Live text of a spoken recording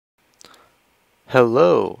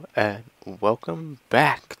Hello and welcome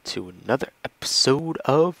back to another episode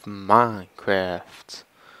of Minecraft.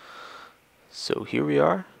 So here we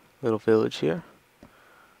are, little village here,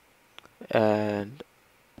 and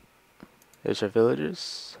there's our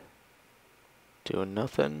villagers doing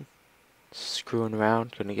nothing, screwing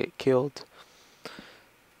around, gonna get killed.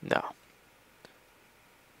 No.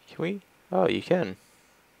 Can we? Oh, you can.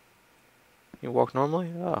 You walk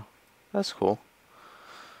normally? Oh, that's cool.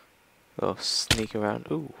 Little sneak around.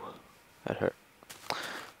 Ooh, that hurt.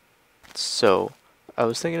 So, I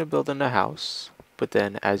was thinking of building a house, but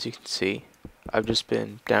then as you can see, I've just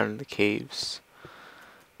been down in the caves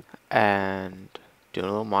and doing a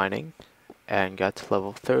little mining and got to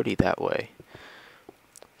level 30 that way.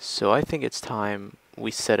 So I think it's time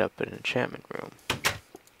we set up an enchantment room.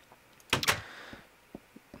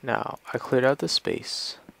 Now, I cleared out the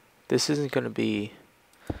space. This isn't going to be...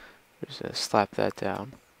 We're just going to slap that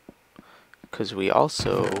down. Because we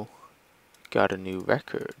also got a new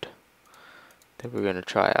record that we're going to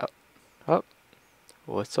try out. Oh,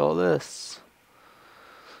 what's all this?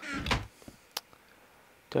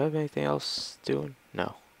 Do I have anything else doing?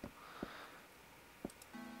 No.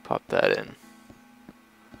 Pop that in.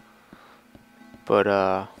 But,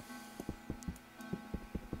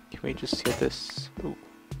 can we just get this? Ooh,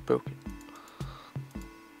 broken.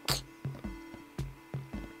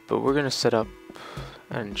 But we're gonna set up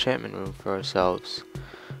an enchantment room for ourselves.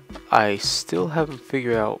 I still haven't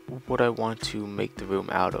figured out what I want to make the room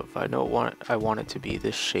out of. I want it to be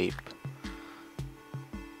this shape,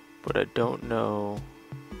 but I don't know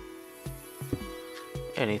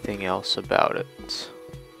anything else about it.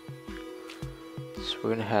 So we're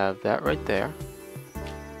gonna have that right there.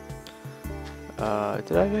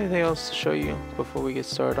 Did I have anything else to show you before we get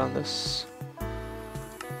started on this?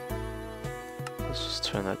 Let's just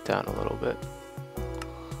turn that down a little bit.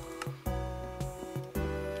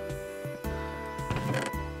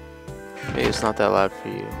 Maybe it's not that loud for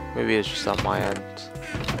you. Maybe it's just on my end.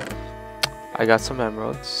 I got some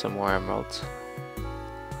emeralds, some more emeralds.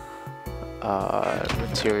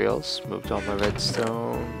 Materials, moved all my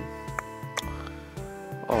redstone.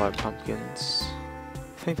 All our pumpkins.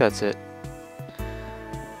 I think that's it.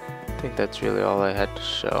 I think that's really all I had to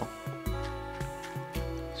show.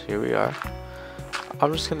 So here we are.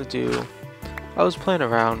 I'm just gonna do... I was playing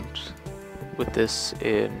around with this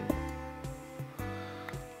in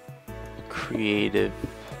creative,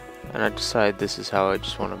 and I decided this is how I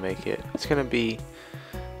just want to make it. It's gonna be...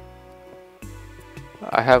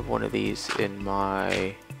 I have one of these in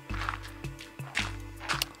my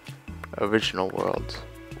original world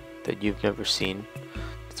that you've never seen.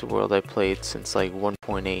 It's a world I played since like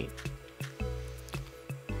 1.8.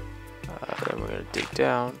 Then we're gonna dig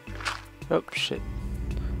down. Oh shit.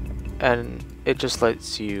 And it just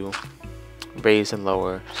lets you raise and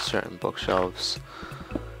lower certain bookshelves.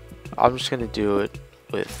 I'm just gonna do it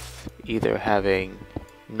with either having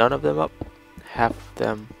none of them up, half of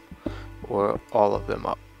them, or all of them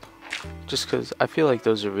up. Just because I feel like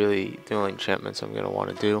those are really the only enchantments I'm gonna want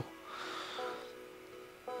to do.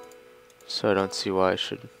 So I don't see why I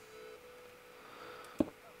should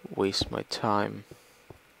waste my time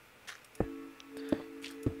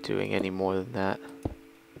doing any more than that.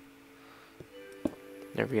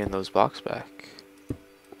 Never getting those blocks back.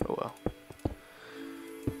 Oh well.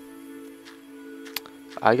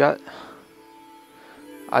 I got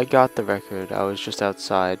the record. I was just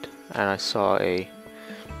outside and I saw it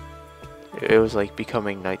was like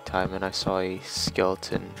becoming nighttime, and I saw a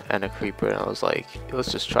skeleton and a creeper, and I was like,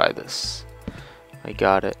 let's just try this. I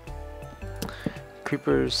got it.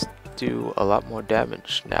 Creepers do a lot more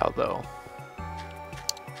damage now though.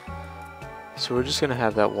 So we're just gonna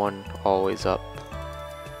have that one always up,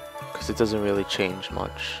 because it doesn't really change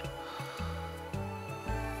much.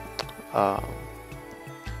 I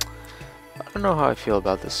don't know how I feel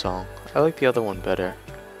about this song. I like the other one better.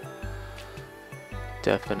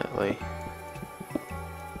 Definitely.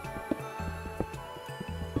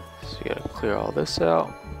 So you gotta clear all this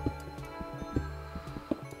out.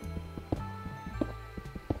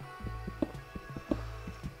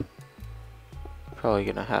 Probably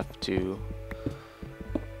gonna have to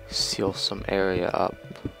seal some area up,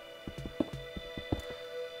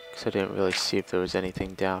 because I didn't really see if there was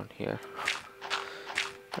anything down here.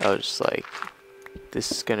 I was just like, this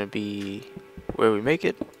is gonna be where we make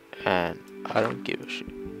it, and I don't give a shit.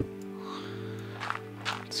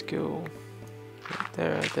 Let's go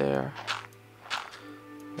there, there,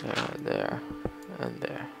 there, there, and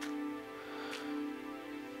there.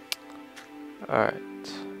 Alright.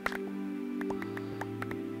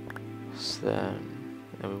 So then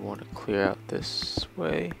we want to clear out this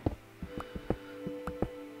way.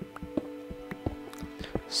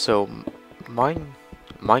 So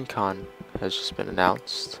Minecon has just been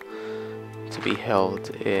announced to be held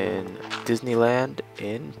in Disneyland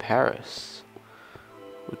in Paris,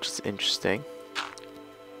 which is interesting.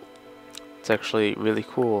 It's actually really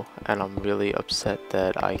cool, and I'm really upset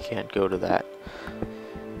that I can't go to that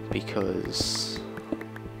because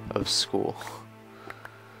of school.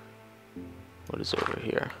 What is over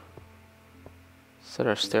here? Is that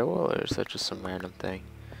our stairwell, or is that just some random thing?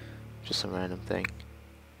 Just some random thing.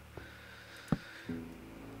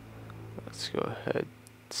 Let's go ahead,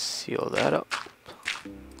 seal that up.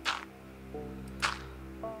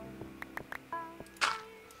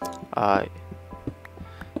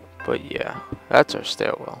 But yeah, that's our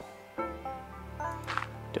stairwell.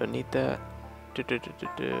 Don't need that. I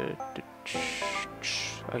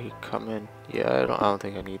can come in. Yeah, I don't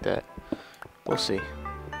think I need that. We'll see.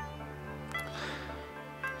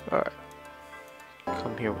 Alright.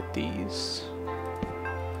 Come here with these.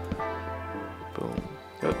 Boom.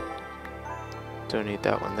 Yep. Don't need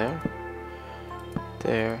that one there.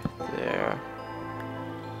 There.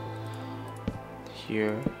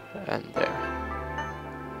 Here and there.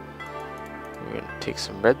 We're gonna take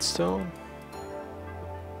some redstone.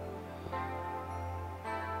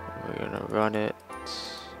 We're gonna run it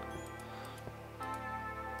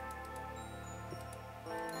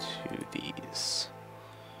to these.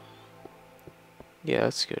 Yeah,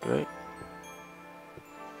 that's good, right?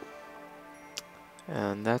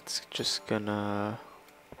 And that's just gonna...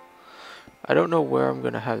 I don't know where I'm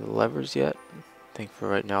gonna have the levers yet. I think for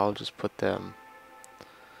right now I'll just put them...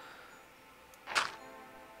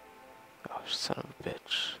 Oh, son of a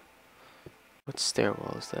bitch. What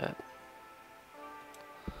stairwell is that?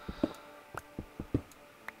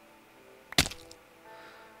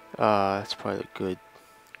 That's probably good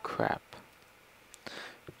crap.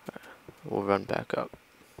 Right, we'll run back up.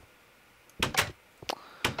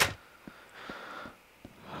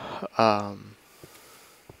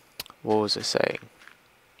 What was I saying?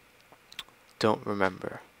 Don't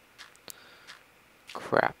remember.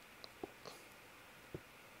 Crap.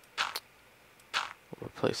 We're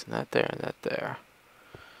placing that there and that there.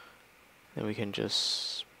 Then we can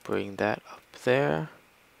just bring that up there.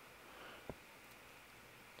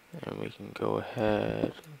 And we can go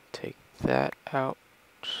ahead and take that out.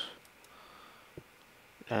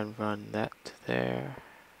 And run that to there.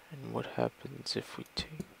 And what happens if we take...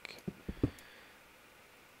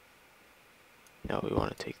 No, we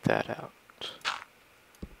want to take that out.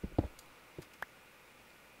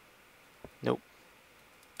 Nope.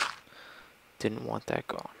 Didn't want that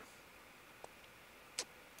gone.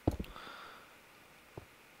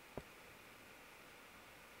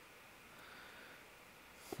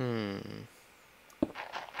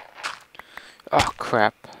 Oh,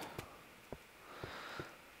 crap.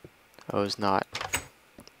 I was not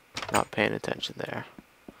paying attention there.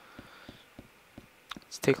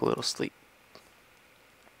 Let's take a little sleep.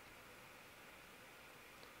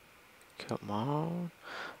 Come on.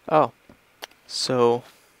 Oh, so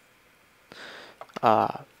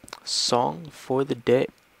song for the day.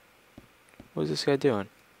 What is this guy doing?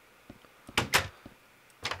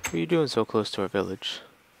 What are you doing so close to our village?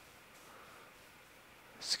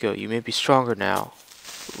 Let's go. You may be stronger now,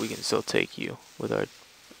 but we can still take you with our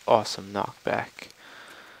awesome knockback.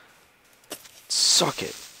 Suck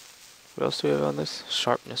it. What else do we have on this?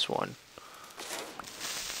 Sharpness 1.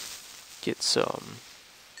 Get some.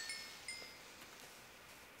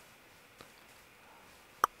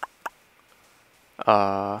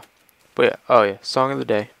 But yeah, oh yeah, song of the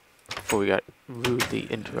day. Before we got rudely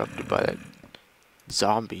interrupted by that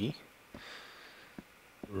zombie.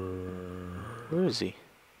 Where is he?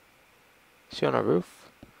 Is he on our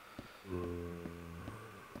roof?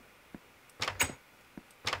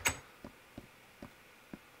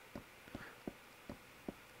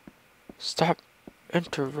 Stop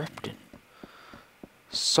interrupting.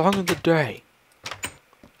 Song of the day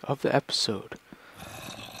of the episode.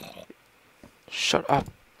 Shut up.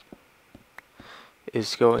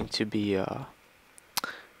 Is going to be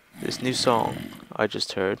this new song I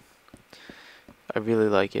just heard. I really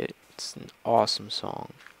like it. It's an awesome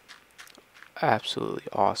song. Absolutely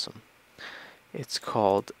awesome. It's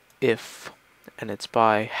called If, and it's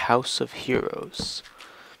by House of Heroes.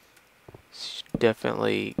 So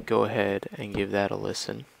definitely go ahead and give that a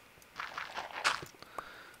listen.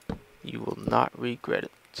 You will not regret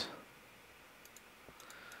it.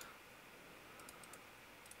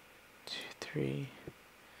 2, 3.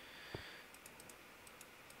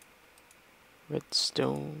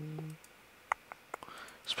 Redstone.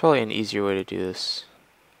 There's probably an easier way to do this.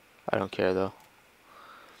 I don't care though.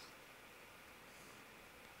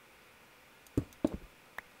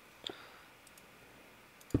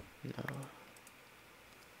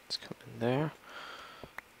 there.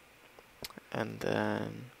 And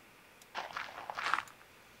then...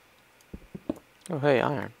 oh, hey,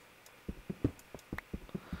 iron.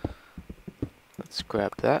 Let's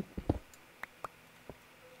grab that.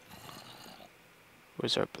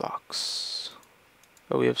 Where's our blocks?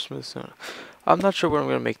 Oh, we have smooth stone. I'm not sure what I'm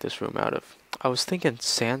going to make this room out of. I was thinking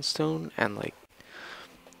sandstone and like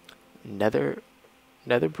nether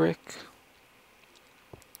brick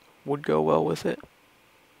would go well with it,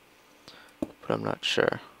 but I'm not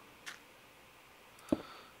sure.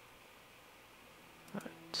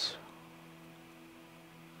 Right.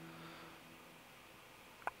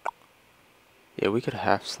 Yeah, we could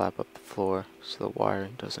half slab up the floor so the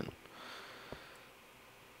wiring doesn't.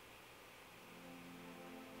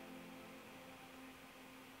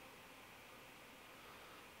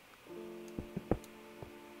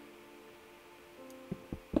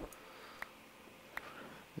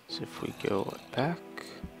 So if we go back,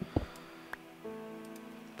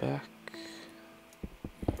 and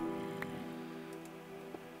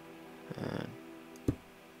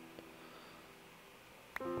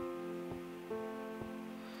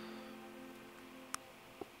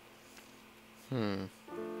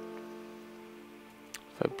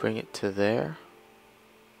if I bring it to there,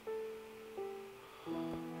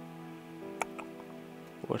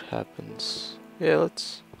 what happens? Yeah,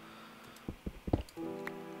 let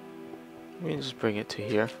me just bring it to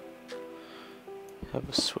here. Have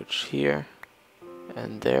a switch here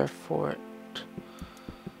and there for it.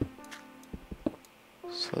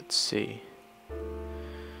 So let's see.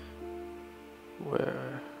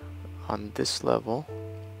 We're on this level,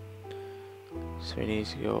 so we need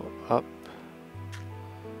to go up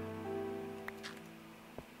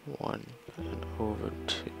one and over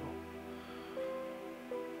two.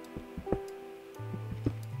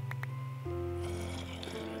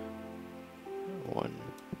 One,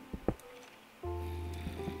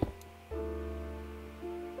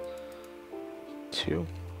 two.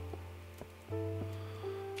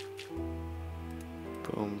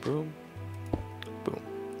 Boom, boom, boom.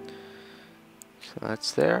 So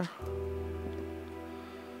that's there.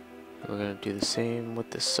 We're going to do the same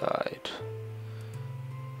with this side.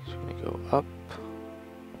 So we're going to go up.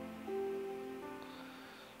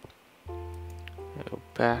 Go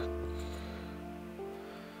back.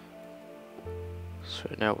 So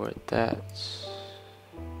now we're at that.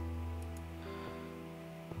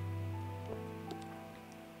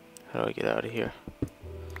 How do I get out of here?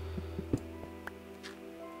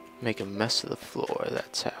 Make a mess of the floor,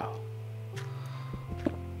 that's how.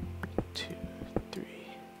 2, 3.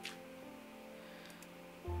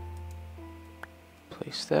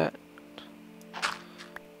 Place that.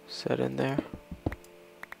 Set in there.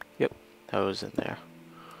 Yep, that was in there.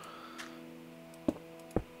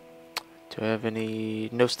 Do I have any?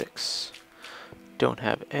 No sticks. Don't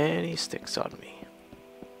have any sticks on me.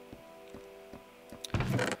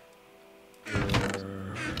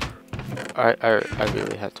 I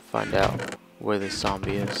really have to find out where this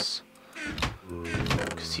zombie is,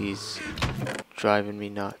 because he's driving me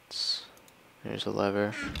nuts. There's a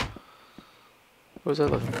lever. What was I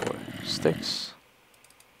looking for? Sticks?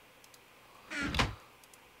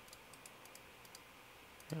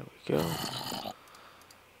 There we go.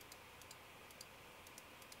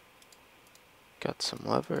 Got some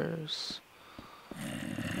levers.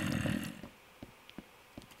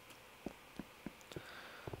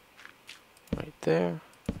 Right there.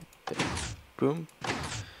 There. Boom.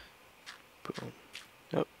 Boom.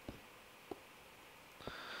 Nope.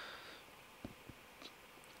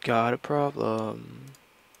 Got a problem.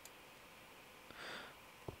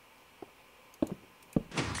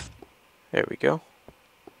 There we go.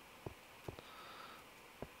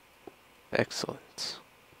 Excellent.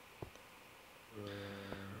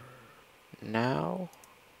 Now,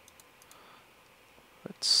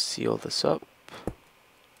 let's seal this up.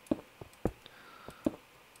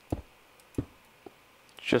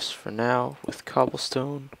 Just for now with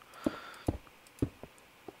cobblestone,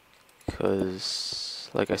 because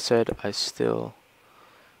like I said, I still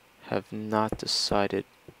have not decided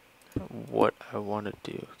what I want to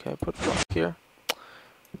do. Can I put block here?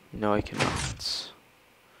 No, I cannot.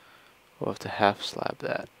 We'll have to half slab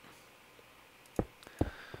that.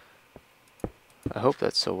 I hope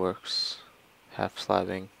that still works. Half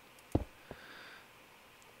slabbing.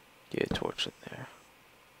 Get a torch in there.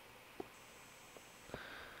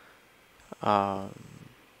 A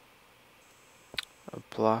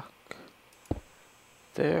block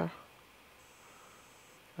there,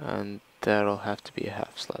 and that'll have to be a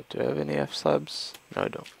half slab. Do I have any half slabs? No, I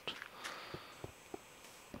don't.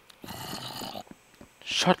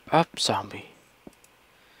 Shut up, zombie.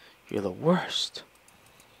 You're the worst.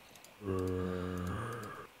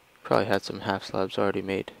 Probably had some half slabs already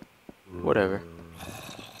made. Whatever.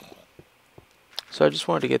 So I just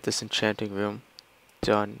wanted to get this enchanting room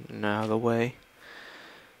done and out of the way.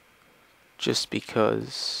 Just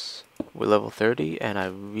because we're level 30 and I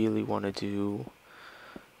really want to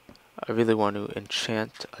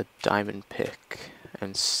enchant a diamond pick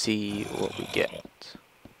and see what we get.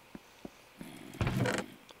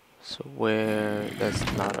 So that's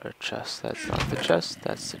not our chest, that's not the chest,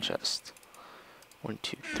 that's the chest. 1,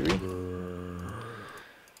 2, 3. A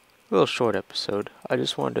little short episode. I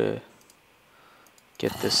just wanted to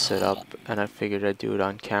get this set up and I figured I'd do it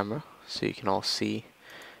on camera so you can all see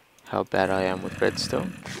how bad I am with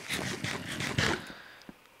redstone.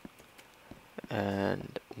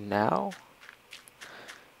 And now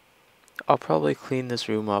I'll probably clean this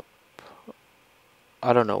room up.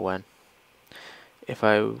 I don't know when. If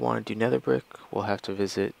I want to do nether brick, we'll have to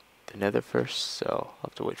visit the nether first, so I'll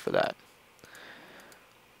have to wait for that.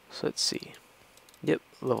 So let's see. Yep,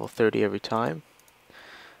 level 30 every time.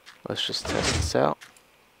 Let's just test this out.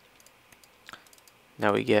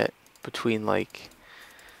 Now we get between like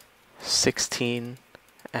 16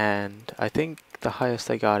 and I think the highest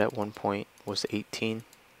I got at one point was 18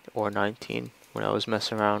 or 19 when I was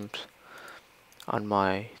messing around on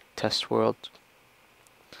my test world.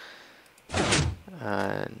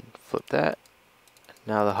 And flip that.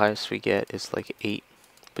 Now the highest we get is like 8,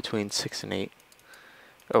 between 6 and 8.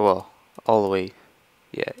 Oh well, all the way,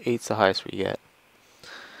 yeah, 8's the highest we get.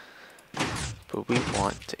 But we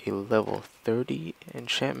want a level 30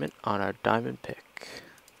 enchantment on our diamond pick.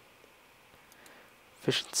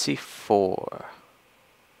 Efficiency 4.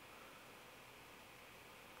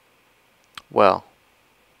 Well,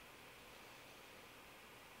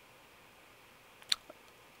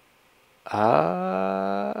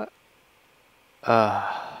 I'm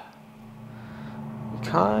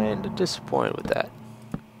kinda disappointed with that.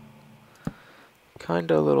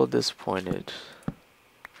 Kinda a little disappointed.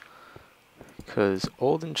 Because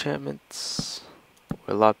old enchantments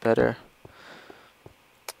were a lot better.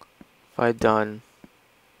 If I'd done...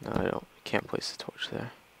 No, I can't place the torch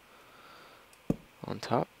there. On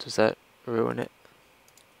top, does that ruin it?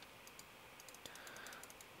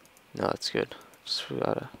 No, that's good. Just we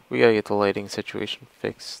gotta get the lighting situation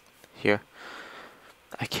fixed here.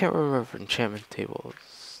 I can't remember if enchantment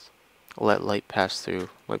tables let light pass through.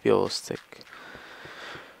 Might be able to stick.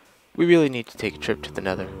 We really need to take a trip to the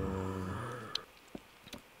nether.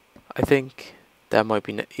 I think that might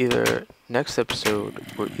be either next episode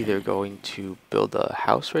we're either going to build a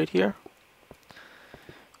house right here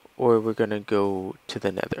or we're gonna go to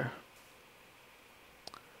the nether.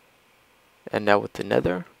 And now with the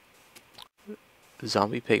nether,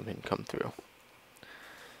 zombie pigmen come through.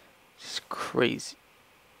 It's crazy.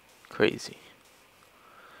 Crazy.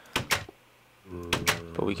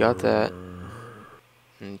 But we got that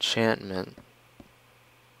enchantment,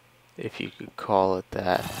 if you could call it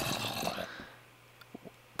that.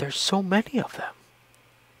 There's so many of them.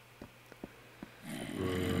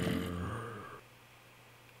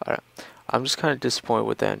 Alright. I'm just kind of disappointed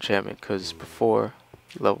with that enchantment because before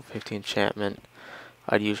level 50 enchantment,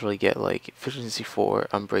 I'd usually get like efficiency 4,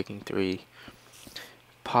 unbreaking 3,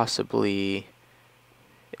 possibly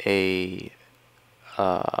a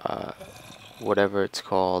whatever it's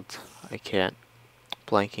called. I can't,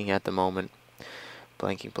 blanking at the moment.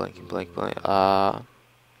 Blanking.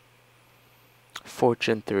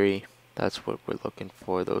 Fortune 3. That's what we're looking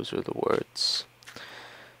for. Those are the words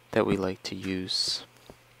that we like to use.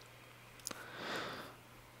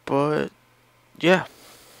 But yeah.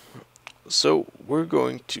 So we're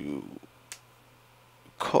going to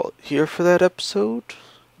call it here for that episode.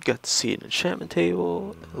 Got to see an enchantment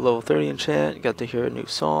table, level 30 enchant, got to hear a new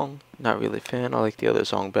song. Not really a fan, I like the other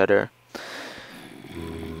song better.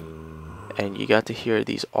 And you got to hear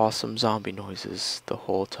these awesome zombie noises the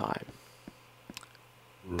whole time.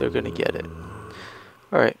 They're gonna get it.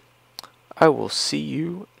 Alright, I will see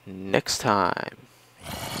you next time.